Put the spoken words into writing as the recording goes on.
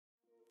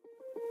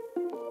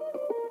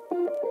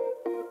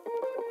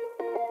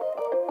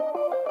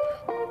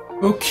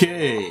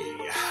Okay,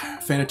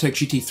 Fanatec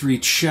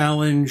GT3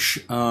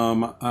 Challenge.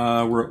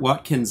 We're at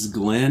Watkins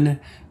Glen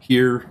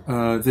here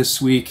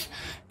this week,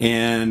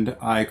 and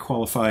I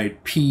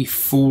qualified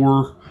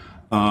P4,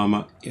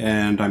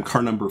 and I'm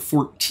car number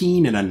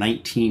 14 in a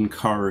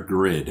 19-car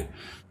grid.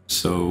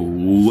 So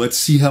let's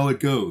see how it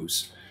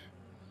goes.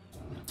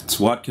 It's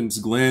Watkins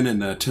Glen, and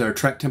the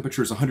track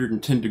temperature is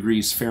 110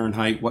 degrees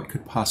Fahrenheit. What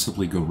could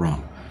possibly go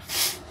wrong?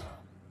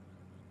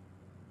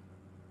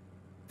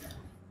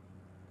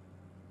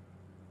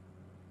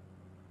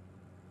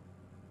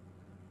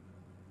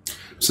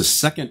 It's a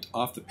second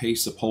off the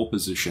pace of pole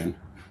position.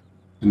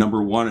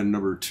 Number one and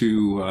number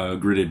two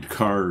gridded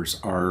cars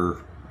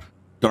are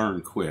darn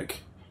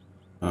quick.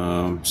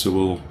 So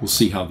we'll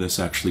see how this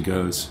actually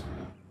goes.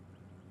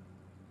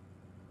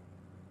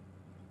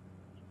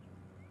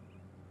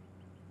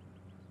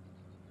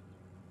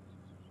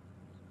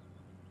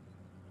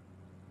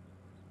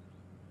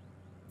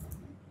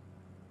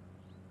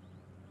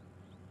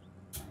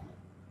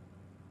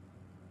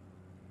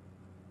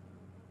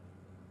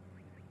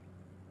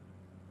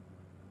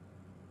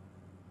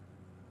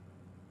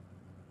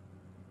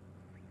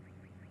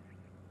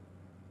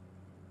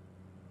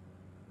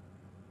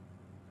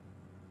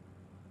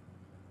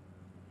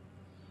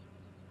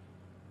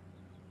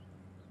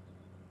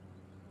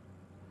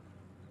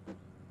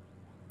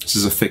 This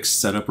is a fixed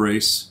setup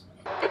race.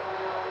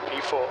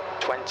 P4,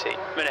 20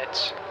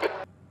 minutes.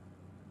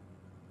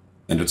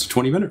 And it's a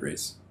 20-minute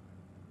race.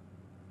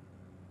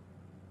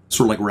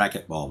 Sort of like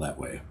racquetball that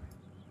way.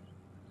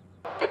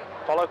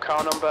 Follow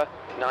car number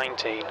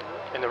 19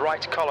 in the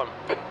right column.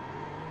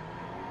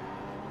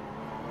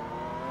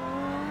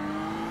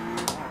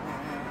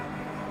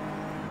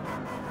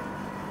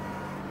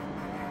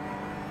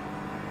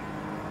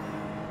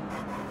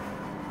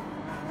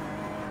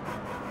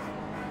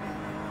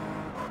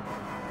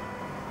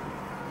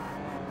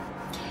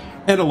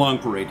 And a long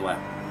parade lap.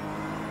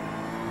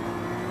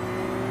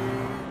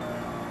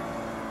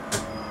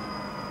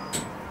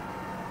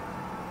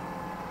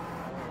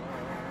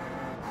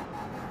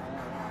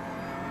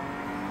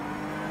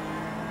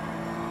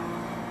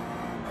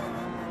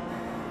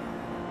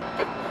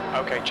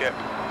 Okay, Chip,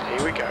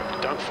 here we go.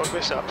 Don't fuck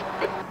this up.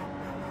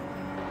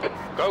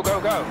 Go,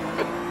 go, go.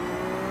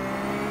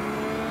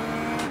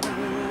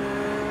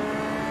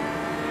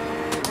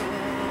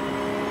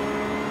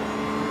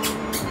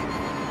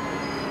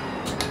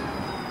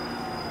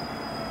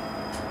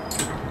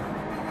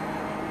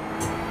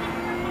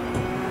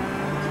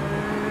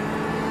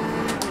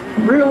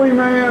 Really,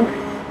 man?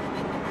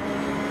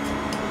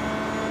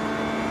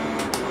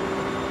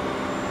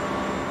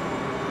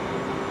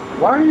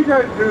 Why do you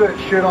guys do that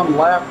shit on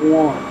lap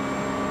one?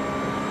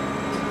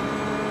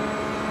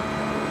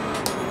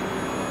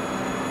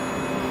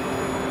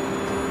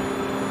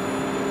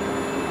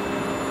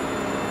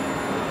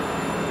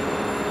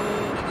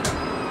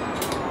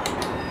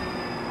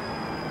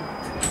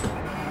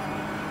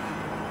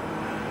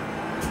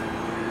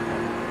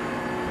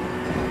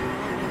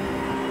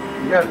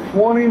 You got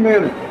 20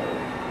 minutes.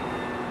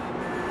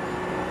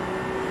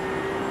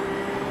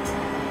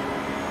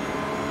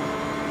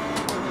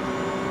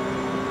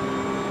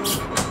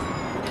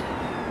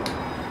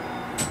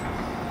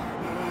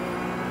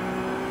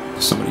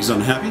 Somebody's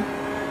unhappy.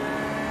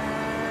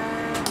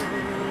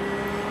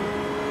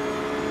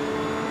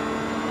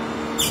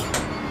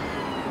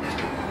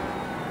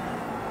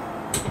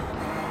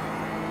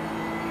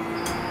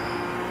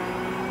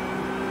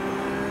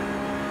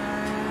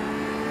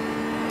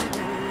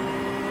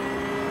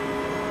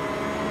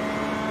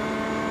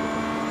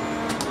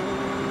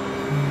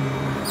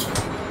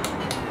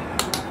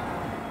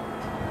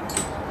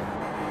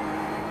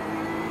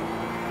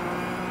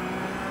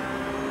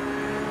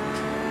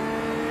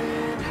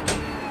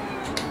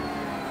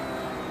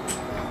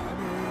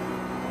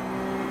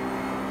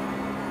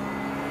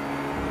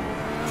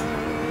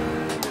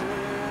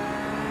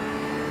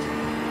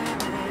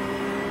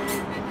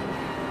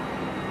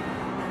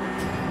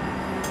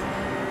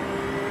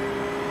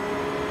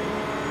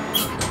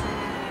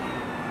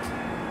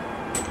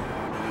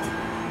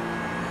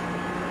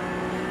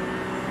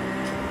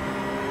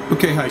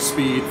 Okay, high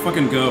speed.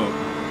 Fucking go.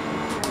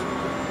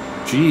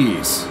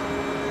 Jeez.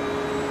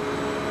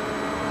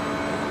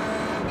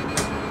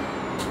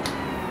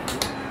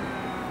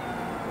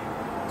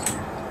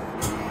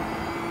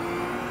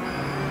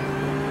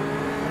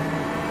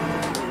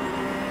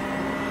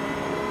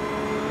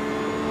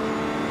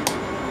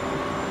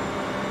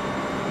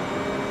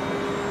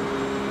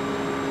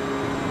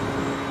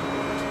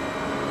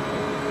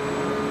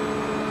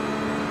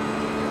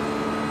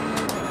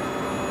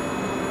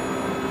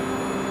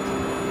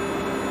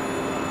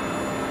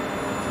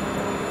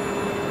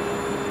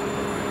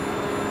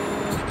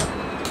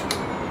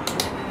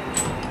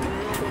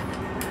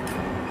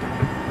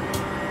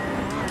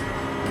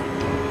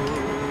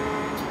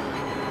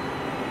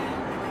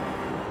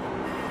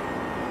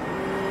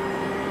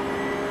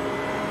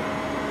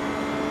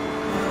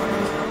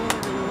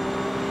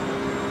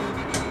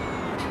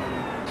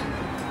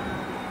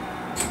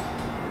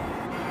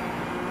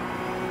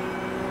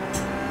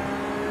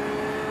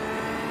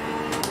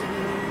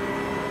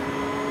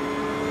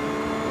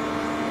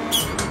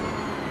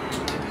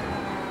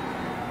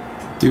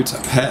 Dude's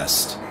a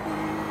pest.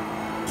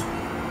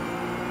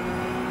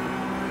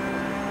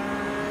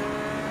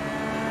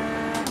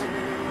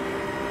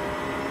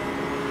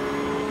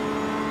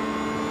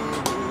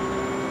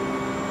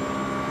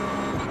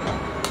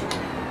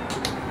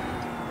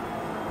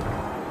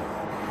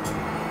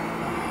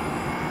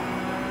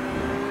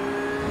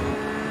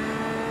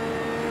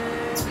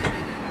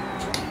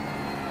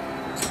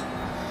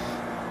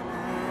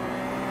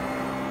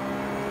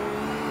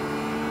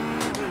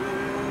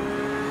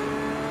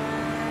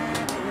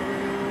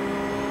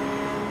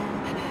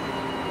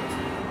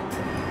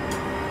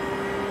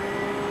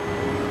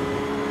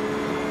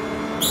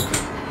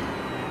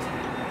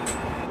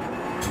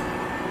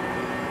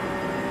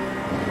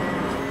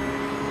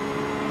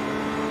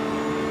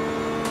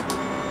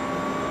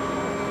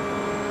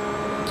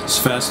 It's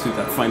fast through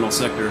that final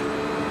sector.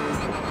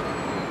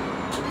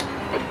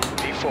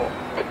 P4.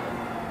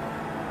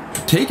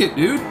 Take it,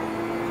 dude.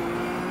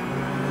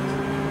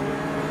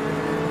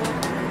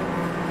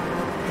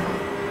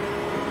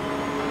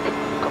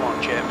 Come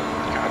on, Jim.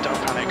 Don't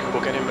panic.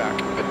 We'll get him back.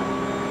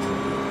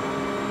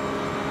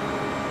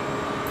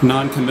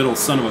 Non-committal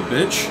son of a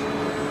bitch.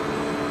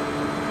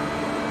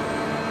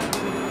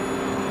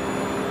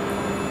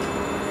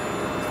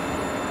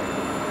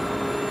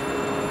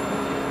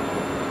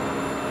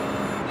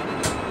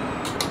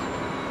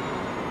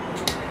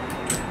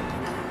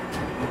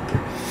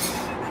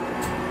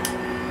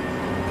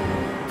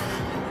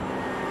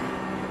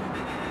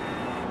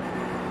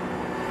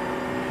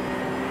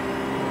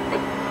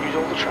 Use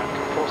all the track.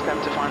 Force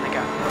them to find the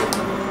gap.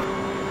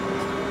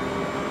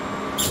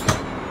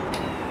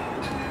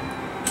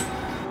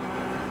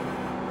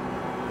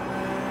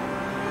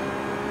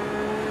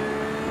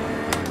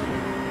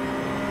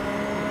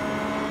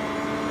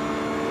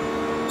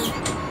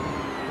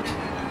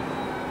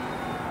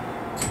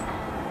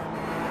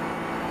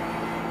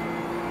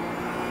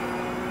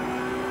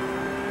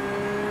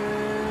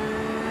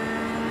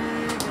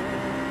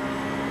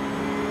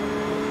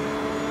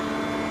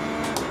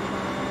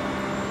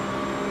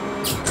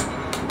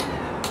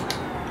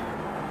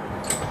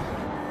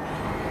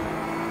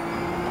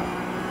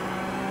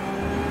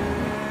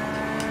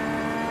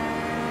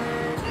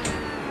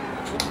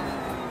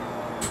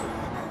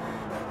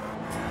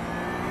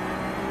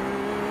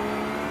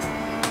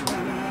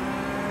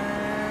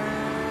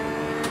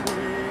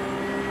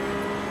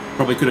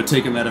 Probably could have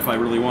taken that if I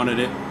really wanted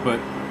it, but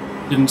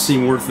didn't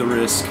seem worth the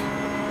risk.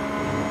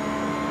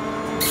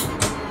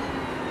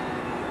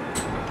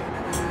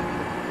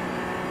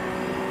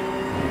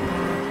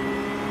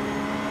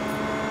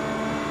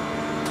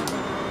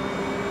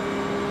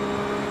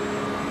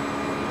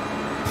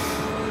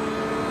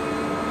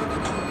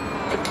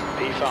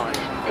 P5.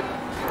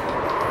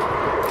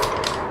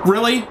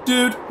 Really,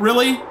 dude?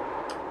 Really?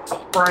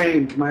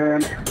 Frames,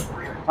 man.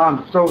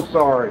 I'm so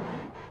sorry.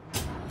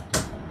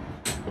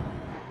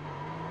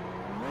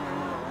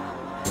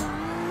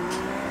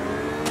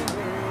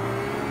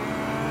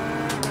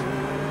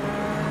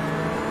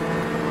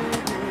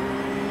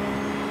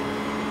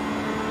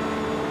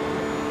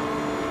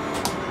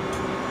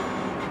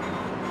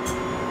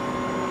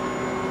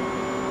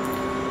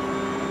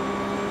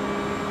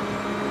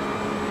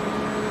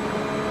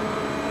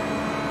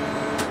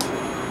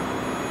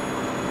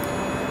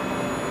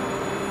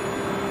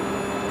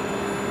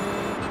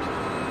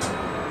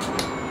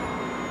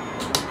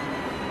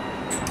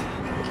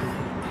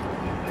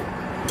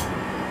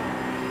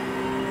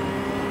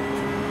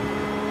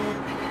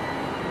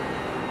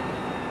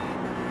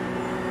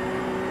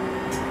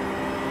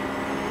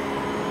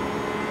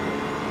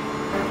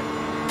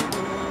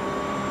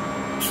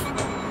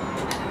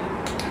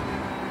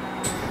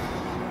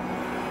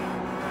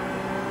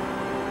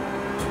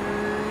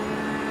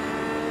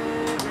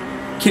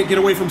 Can't get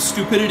away from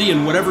stupidity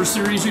in whatever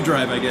series you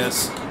drive, I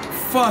guess.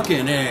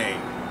 Fucking A.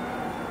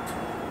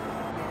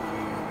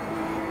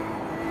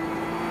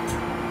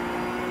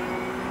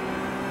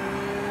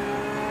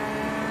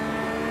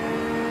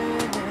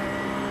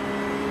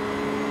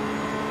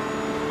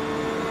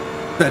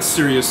 That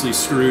seriously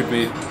screwed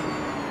me.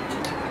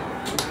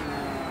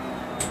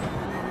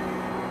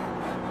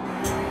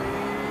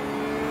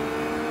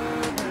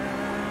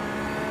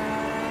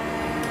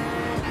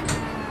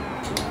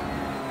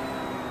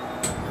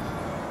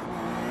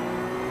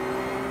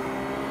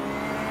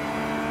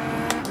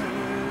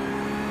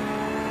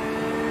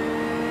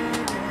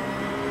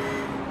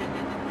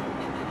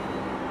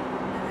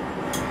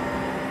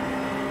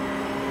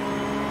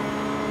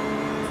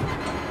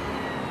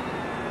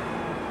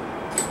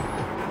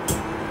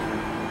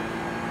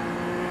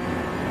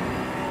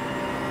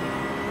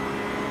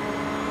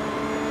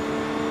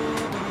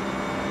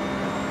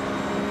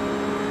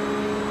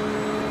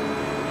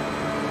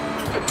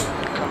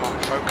 Come on,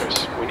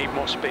 focus. We need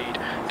more speed.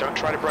 Don't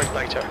try to brake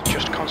later.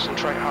 Just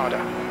concentrate harder.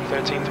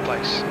 13th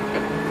place.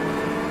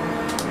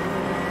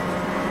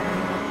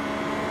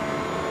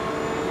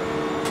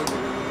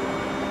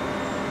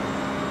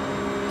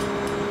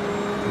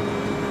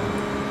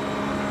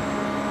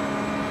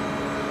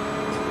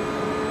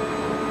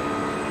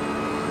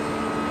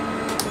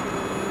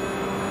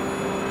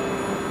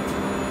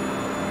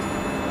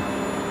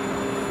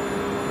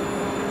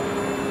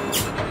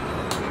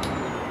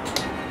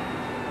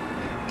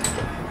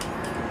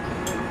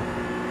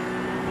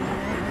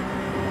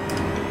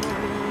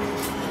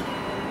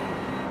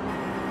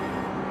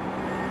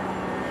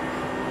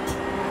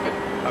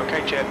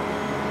 Okay, Chip.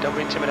 Don't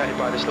be intimidated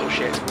by this little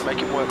shit. Make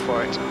him work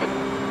for it.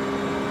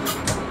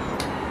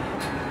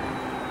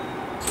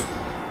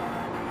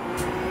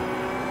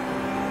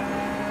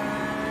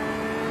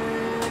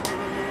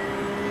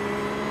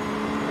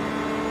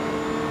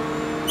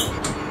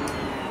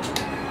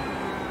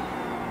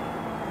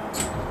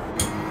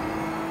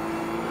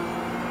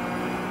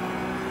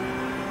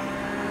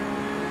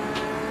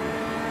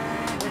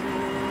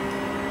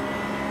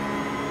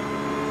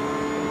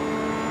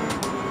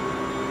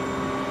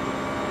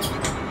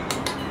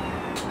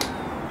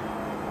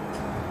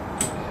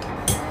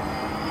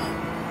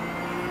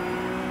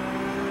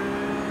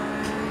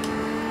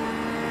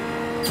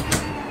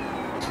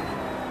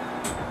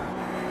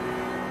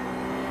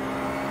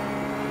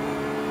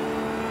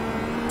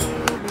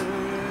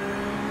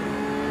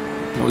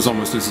 That was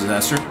almost a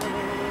disaster.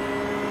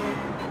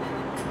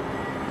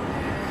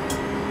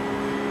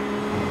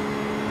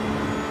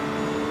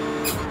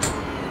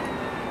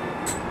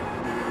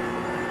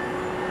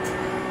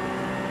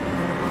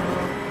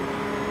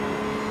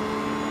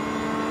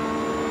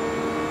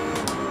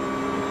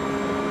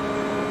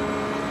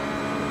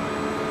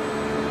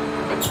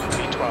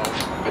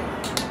 P12.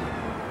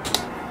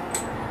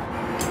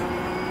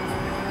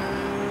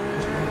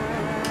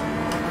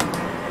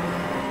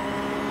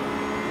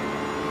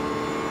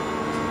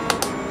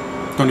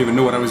 Don't even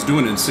know what I was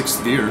doing in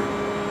 6th gear.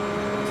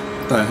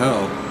 What the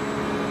hell?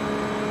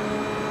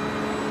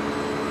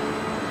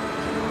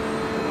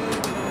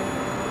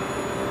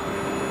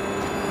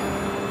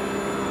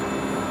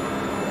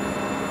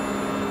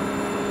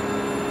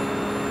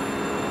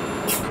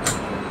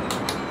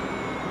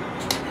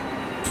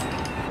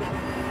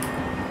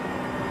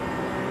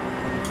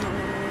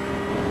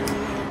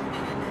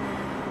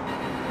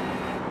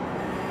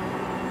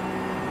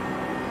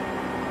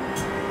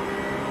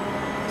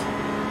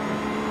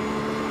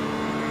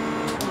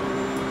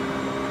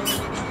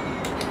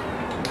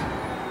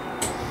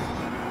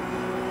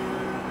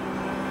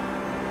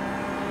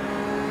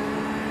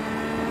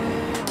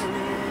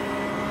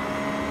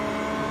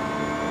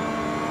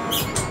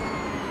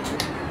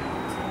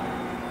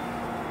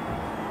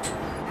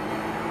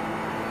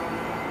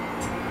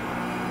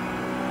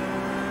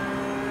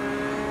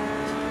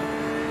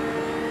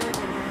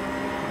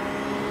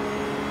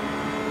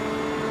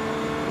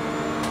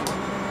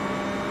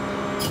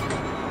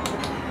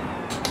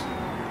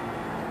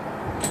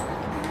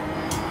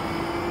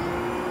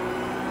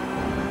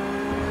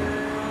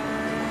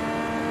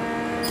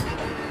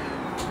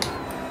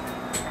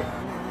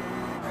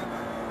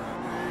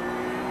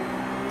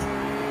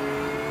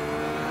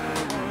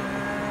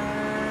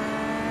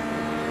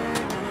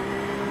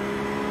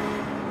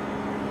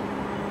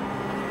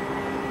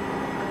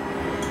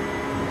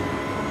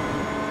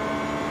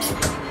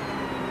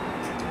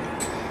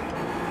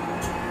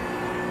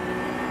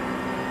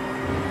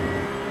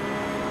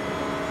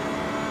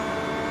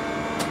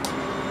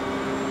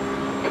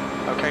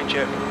 Okay,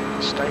 Chip.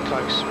 Stay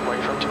close. Wait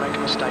for him to make a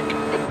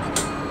mistake.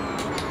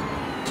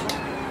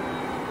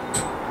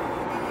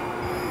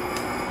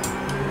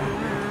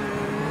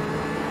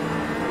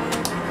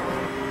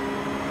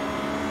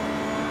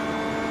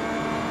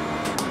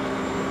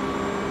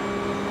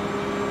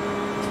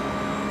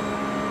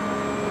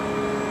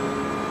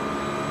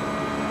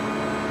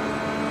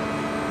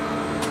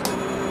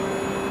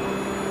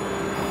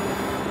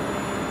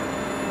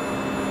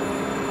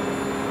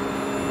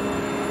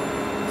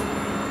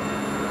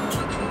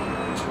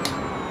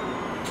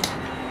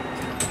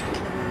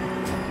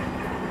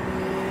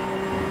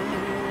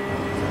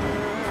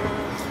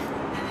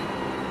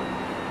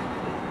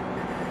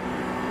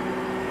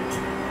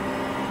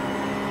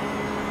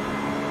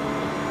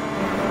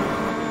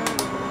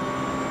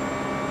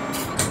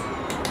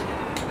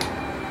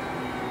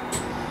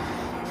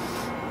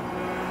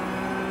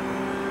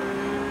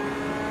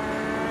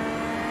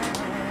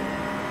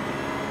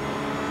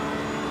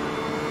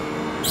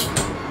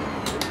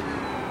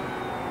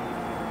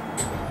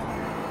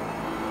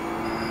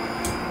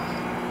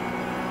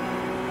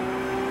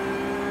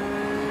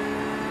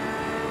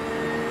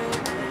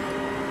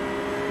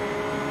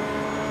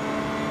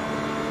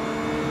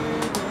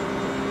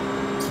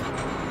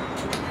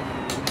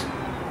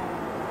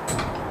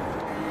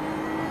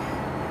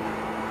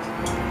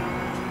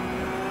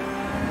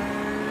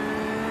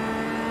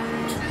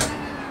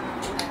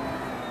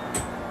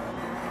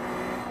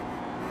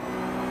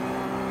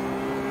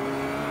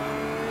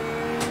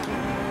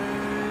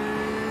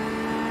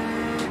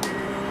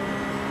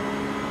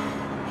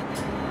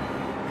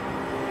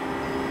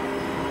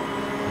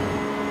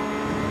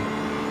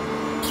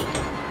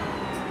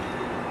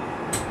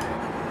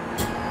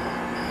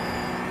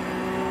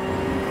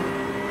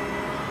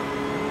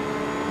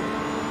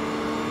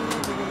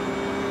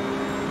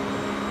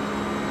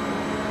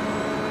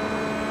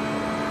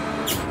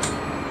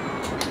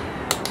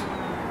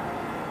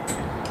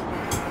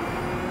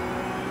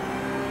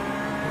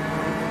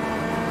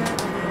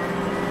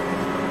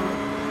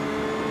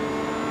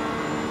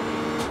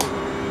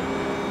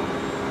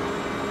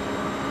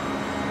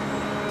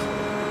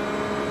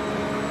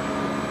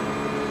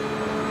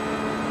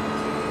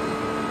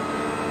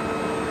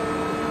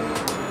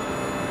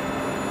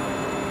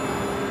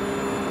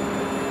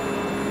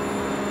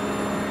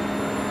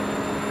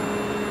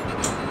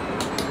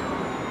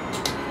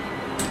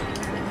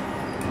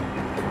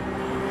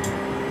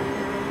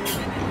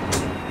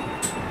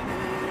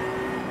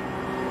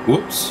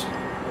 Whoops.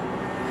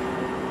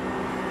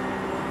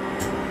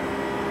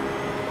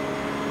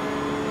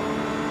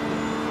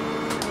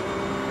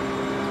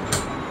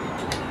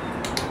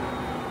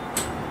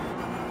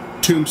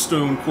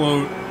 Tombstone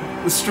quote,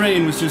 "The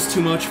strain was just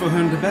too much for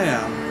him to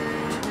bear."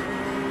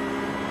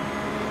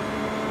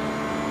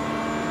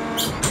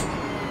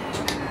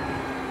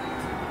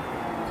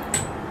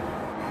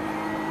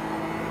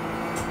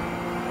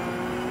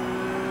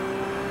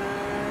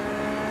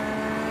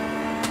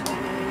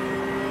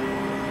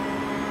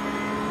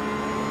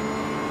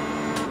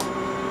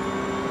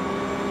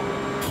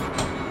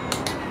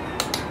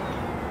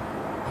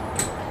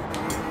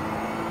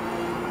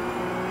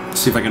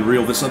 See if I can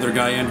reel this other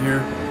guy in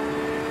here.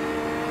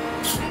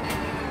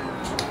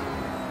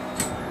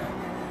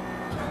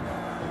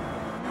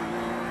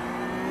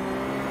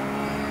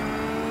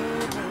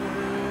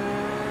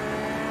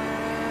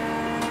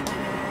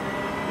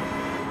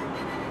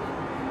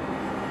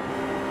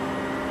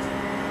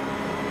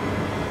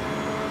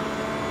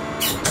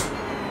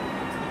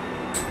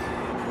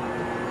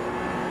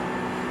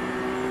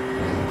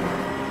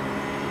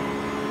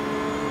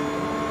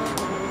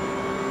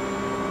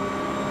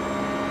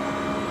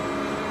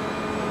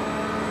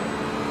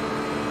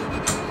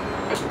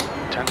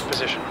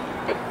 Position.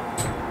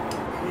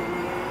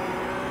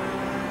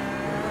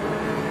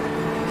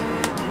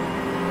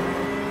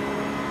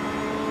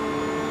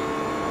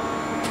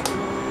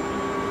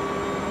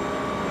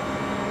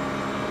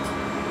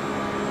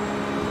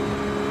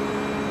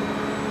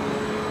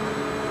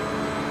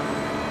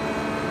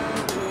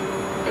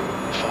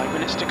 Five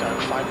minutes to go,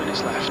 5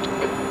 minutes left.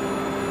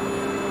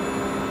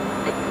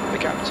 The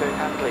gap to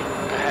Handley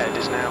ahead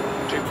is now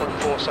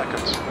 2.4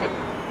 seconds.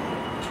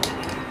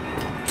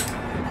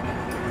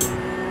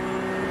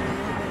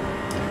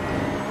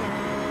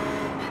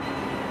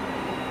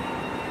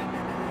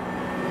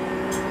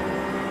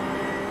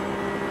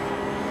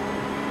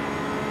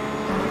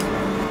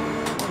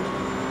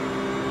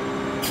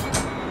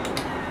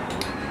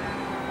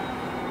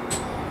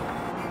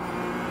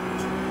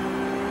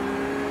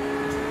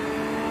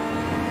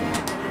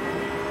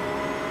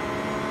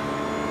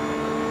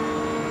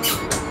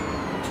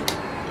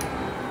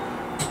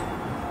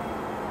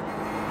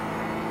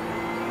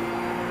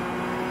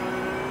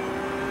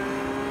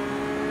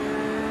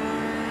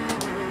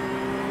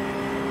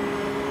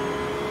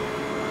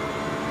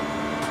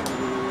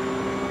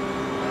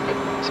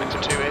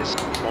 Sector 2 is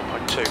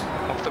 1.2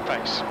 off the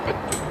pace.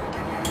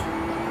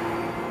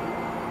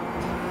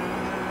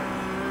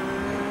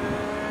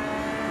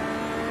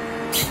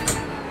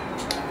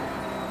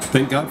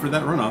 Thank God for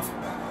that runoff.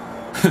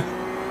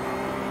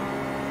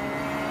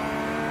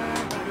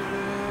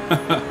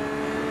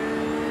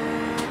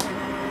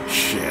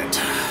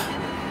 Shit.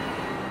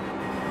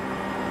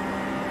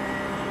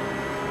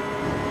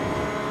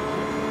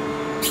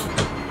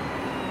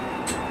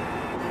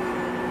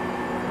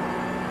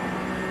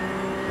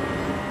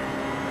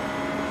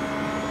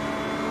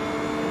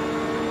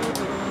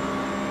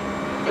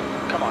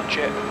 Come on,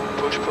 Chip.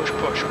 Push, push,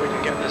 push. We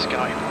can get this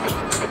guy.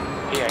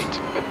 He ate.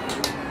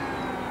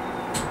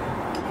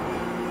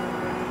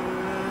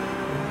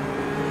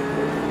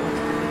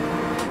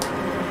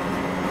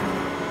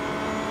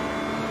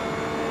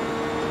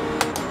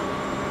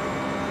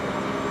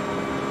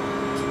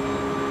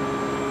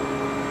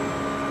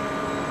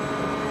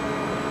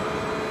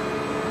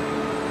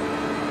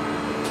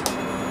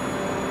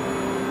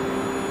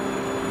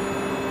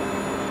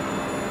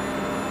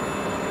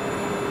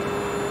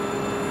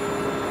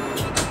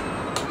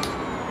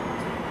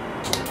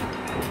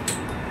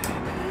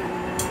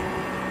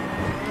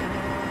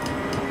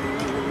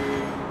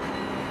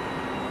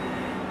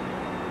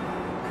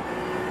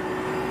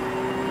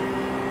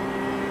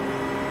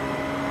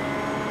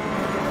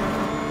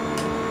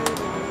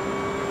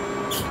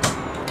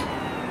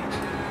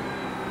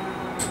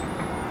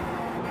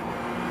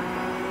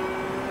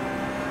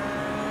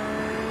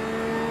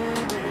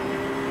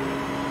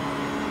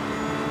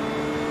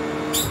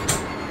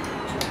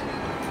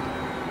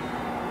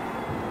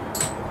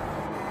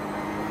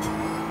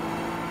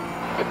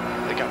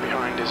 The gap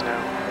behind is now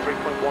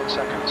 3.1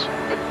 seconds.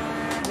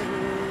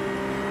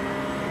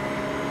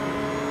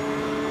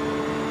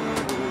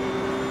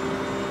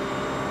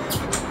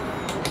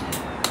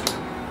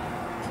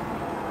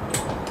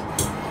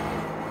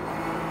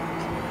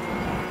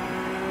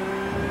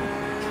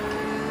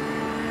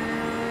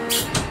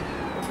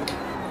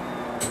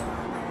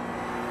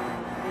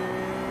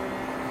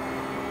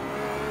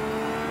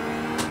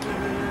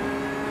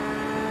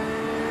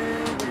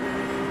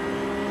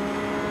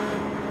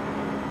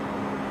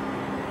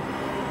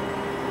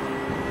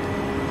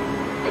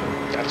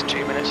 That's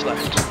 2 minutes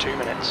left, 2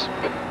 minutes.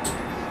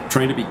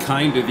 Trying to be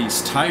kind to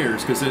these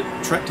tires because the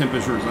track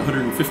temperature is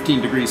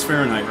 115 degrees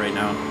Fahrenheit right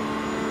now.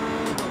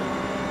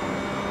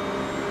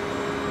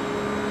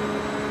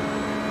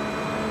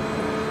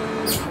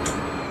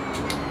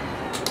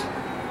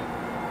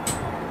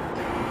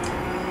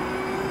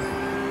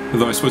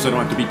 Although I suppose I don't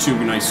have to be too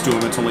nice to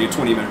him, it's only a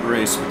 20-minute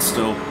race, but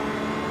still.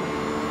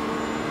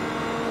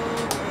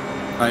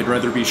 I'd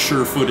rather be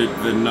sure-footed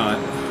than not.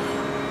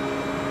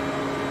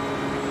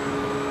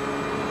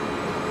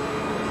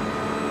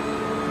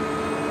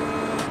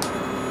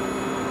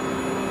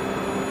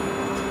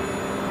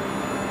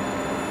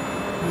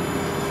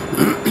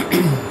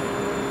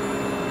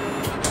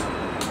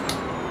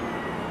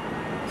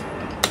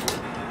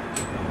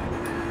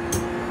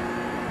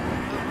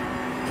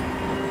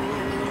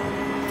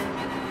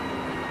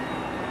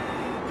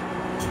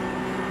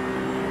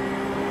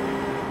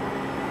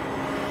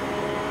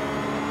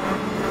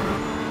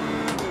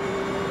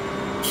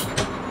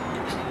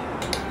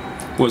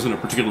 Wasn't a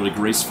particularly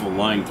graceful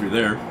line through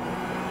there.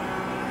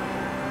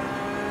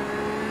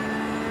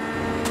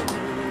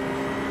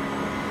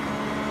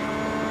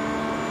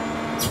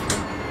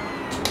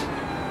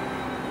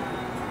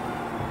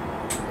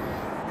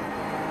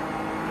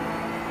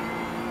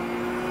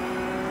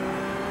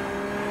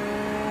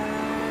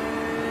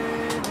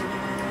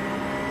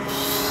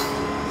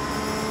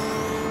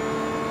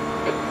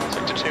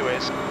 Sector 2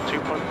 is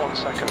 2.1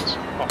 seconds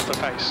off the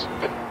pace.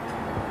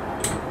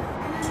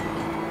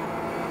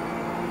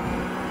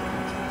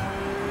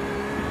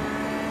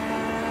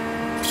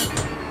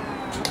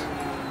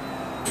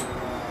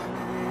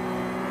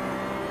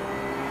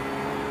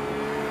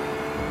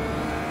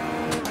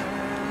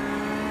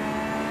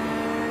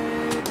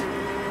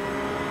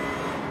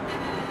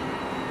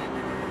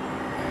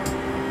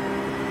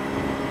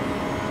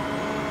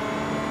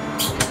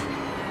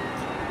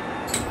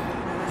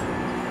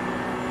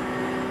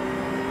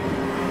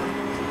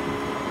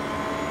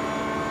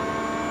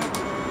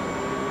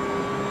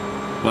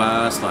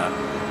 Last lap.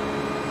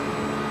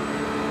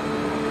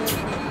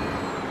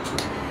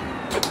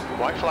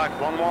 White flag,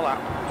 one more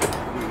lap.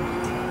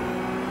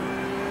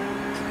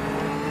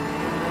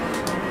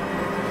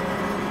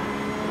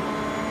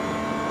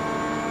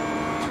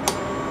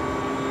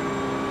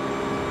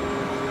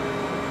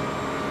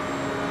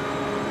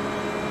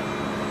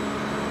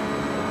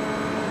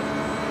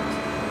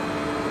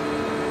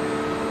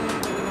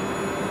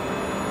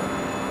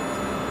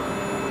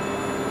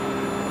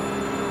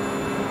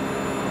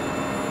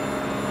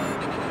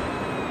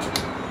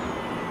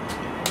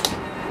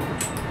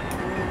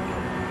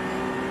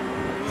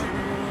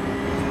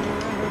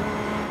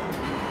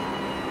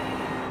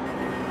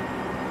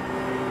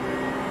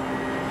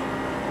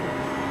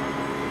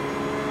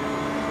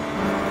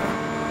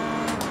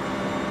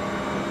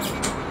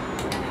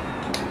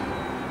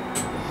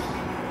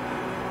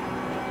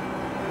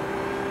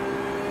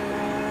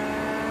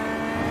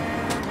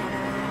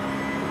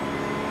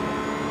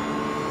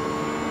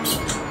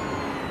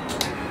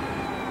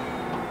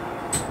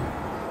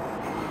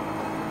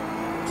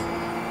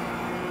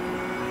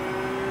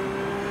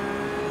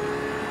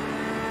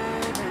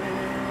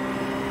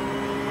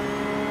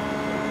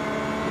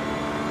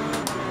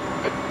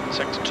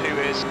 Sector 2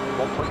 is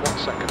 1.1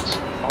 seconds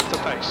off the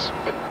pace.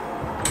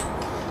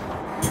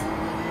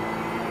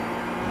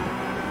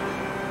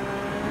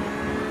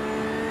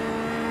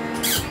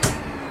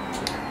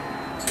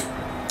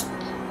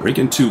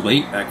 Braking too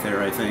late back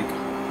there, I think.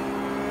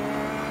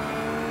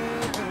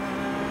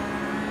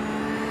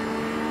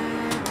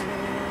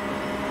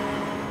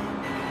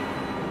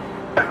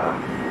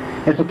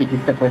 Eso que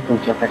hiciste fue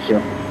sucio, Sergio.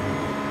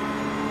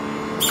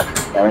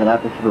 La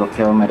verdad, ese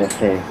bloqueo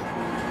merece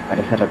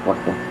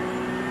reporte.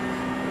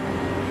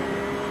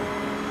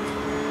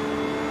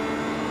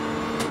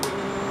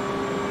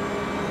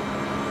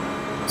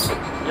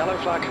 Yellow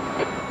flag.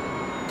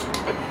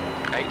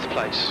 8th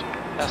place.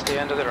 That's the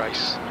end of the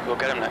race. We'll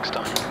get him next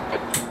time.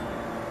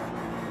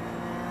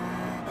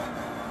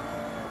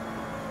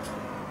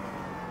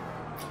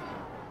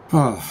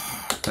 Oh,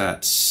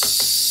 that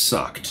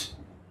sucked.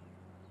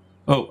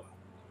 Oh.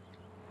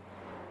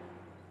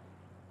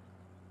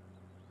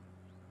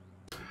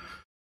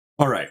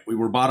 All right, we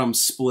were bottom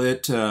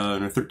split in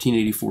a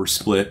 1384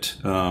 split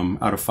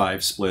out of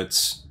 5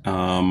 splits.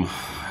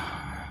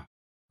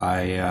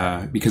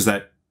 Because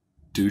that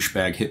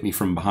douchebag hit me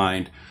from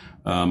behind,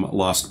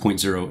 lost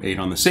 0.08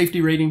 on the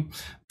safety rating.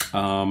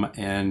 You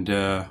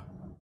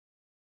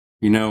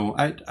know,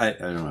 I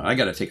don't know. I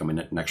got to take a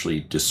minute and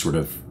actually just sort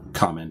of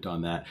comment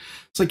on that.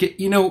 It's like,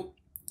 you know,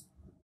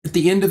 at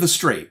the end of the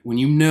straight, when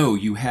you know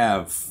you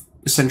have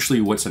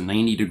essentially what's a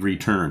 90-degree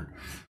turn,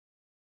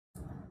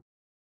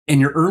 and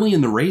you're early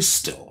in the race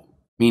still.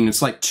 I mean,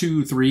 it's like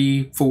 2,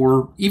 3,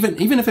 4,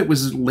 even if it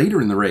was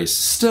later in the race,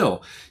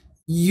 still,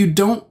 you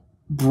don't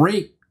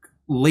brake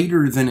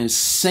later than is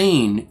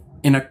sane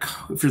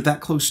if you're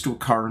that close to a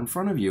car in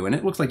front of you. And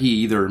it looked like he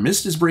either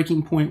missed his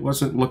braking point,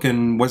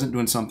 wasn't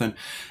doing something.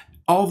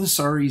 All the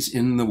sorries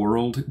in the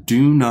world,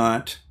 do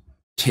not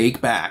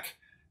take back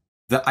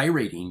the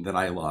iRating that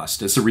I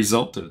lost as a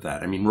result of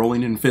that. I mean,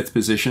 rolling in 5th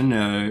position,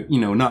 you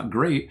know, not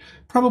great.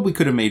 Probably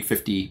could have made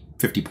 50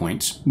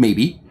 points,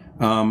 maybe.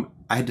 I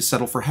had to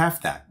settle for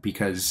half that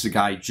because the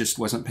guy just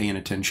wasn't paying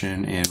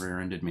attention and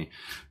rear-ended me.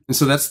 And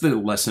so that's the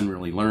lesson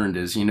really learned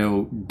is, you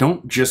know,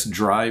 don't just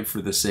drive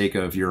for the sake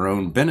of your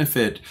own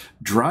benefit.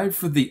 Drive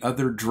for the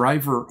other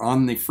driver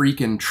on the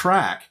freaking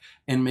track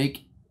and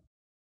make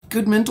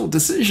good mental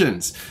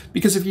decisions.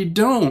 Because if you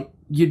don't,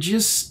 you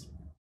just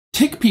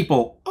tick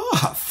people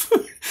off.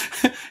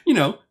 You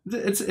know,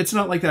 it's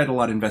not like I had a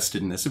lot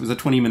invested in this. It was a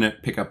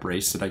 20-minute pickup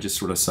race that I just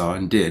sort of saw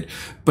and did.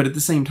 But at the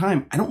same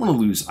time, I don't want to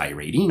lose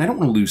iRating. I don't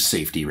want to lose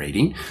safety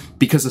rating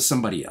because of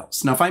somebody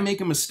else. Now, if I make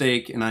a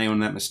mistake and I own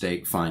that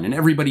mistake, fine. And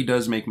everybody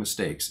does make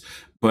mistakes.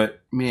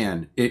 But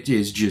man, it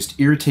is just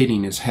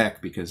irritating as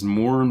heck because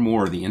more and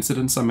more the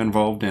incidents I'm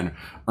involved in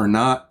are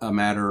not a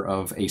matter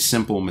of a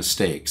simple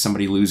mistake.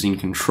 Somebody losing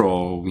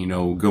control, you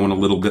know, going a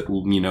little bit,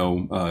 you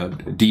know,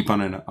 deep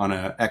on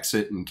an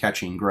exit and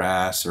catching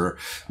grass, or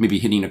maybe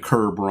hitting a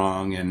curb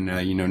wrong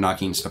and, you know,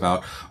 knocking stuff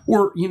out,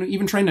 or, you know,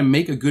 even trying to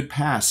make a good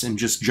pass and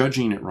just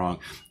judging it wrong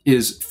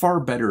is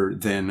far better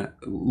than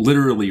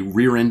literally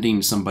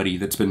rear-ending somebody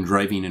that's been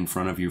driving in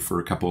front of you for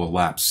a couple of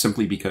laps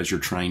simply because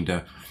you're trying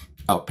to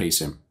outpace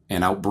him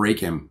and outbrake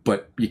him.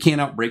 But you can't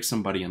outbrake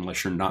somebody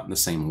unless you're not in the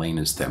same lane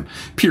as them.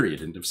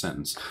 Period. End of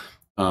sentence.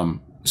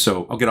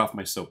 So I'll get off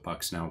my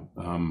soapbox now.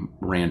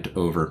 Rant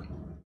over.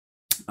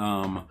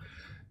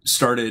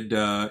 Started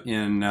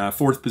in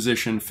 4th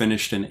position,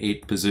 finished in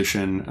 8th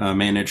position,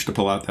 managed to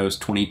pull out those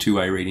 22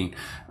 iRating,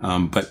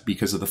 but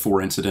because of the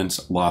 4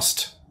 incidents,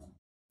 lost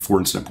 4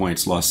 incident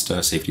points, lost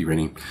safety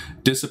rating.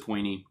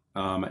 Disappointing.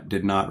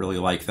 Did not really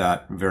like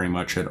that very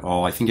much at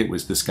all. I think it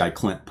was this guy,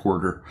 Clint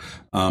Porter,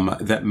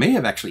 that may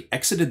have actually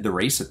exited the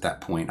race at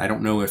that point. I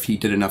don't know if he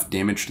did enough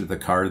damage to the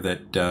car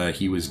that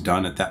he was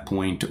done at that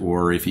point,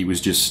 or if he was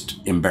just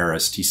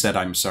embarrassed. He said,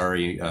 "I'm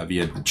sorry,"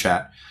 via the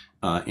chat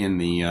in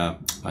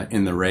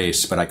the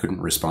race, but I couldn't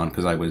respond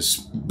because I was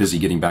busy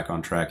getting back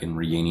on track and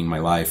regaining my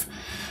life.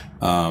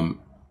 You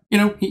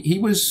know, he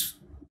was,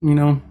 you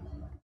know,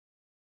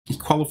 he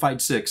qualified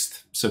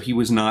 6th, so he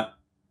was not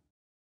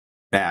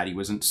bad. He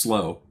wasn't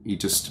slow. He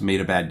just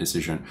made a bad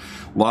decision.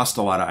 Lost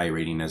a lot of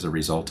iRating as a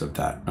result of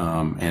that,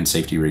 and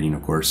safety rating,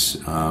 of course.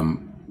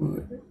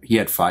 He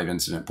had 5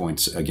 incident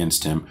points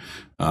against him.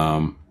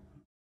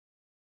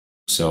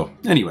 So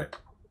anyway,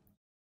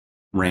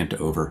 rant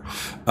over.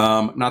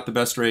 Not the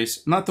best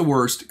race, not the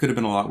worst. Could have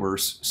been a lot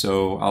worse.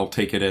 So I'll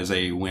take it as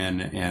a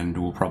win, and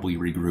we'll probably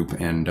regroup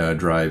and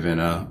drive in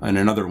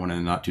another one in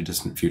the not too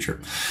distant future.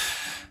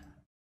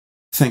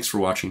 Thanks for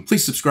watching.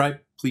 Please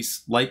subscribe.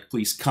 Please like,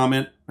 please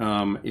comment.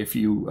 If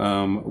you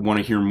want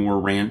to hear more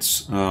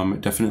rants,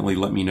 definitely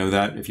let me know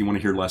that. If you want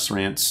to hear less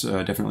rants,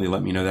 definitely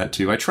let me know that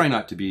too. I try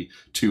not to be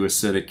too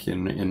acidic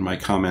in my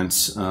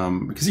comments,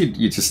 because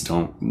you just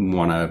don't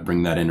want to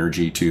bring that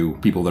energy to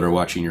people that are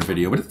watching your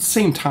video. But at the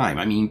same time,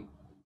 I mean,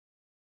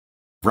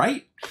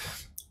 right?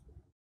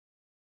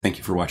 Thank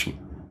you for watching.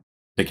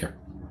 Take care.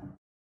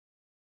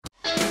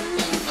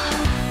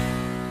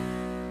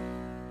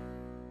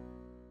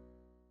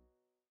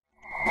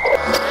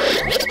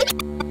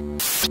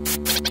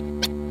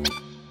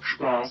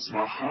 Spaß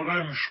mache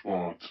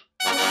Rennsport.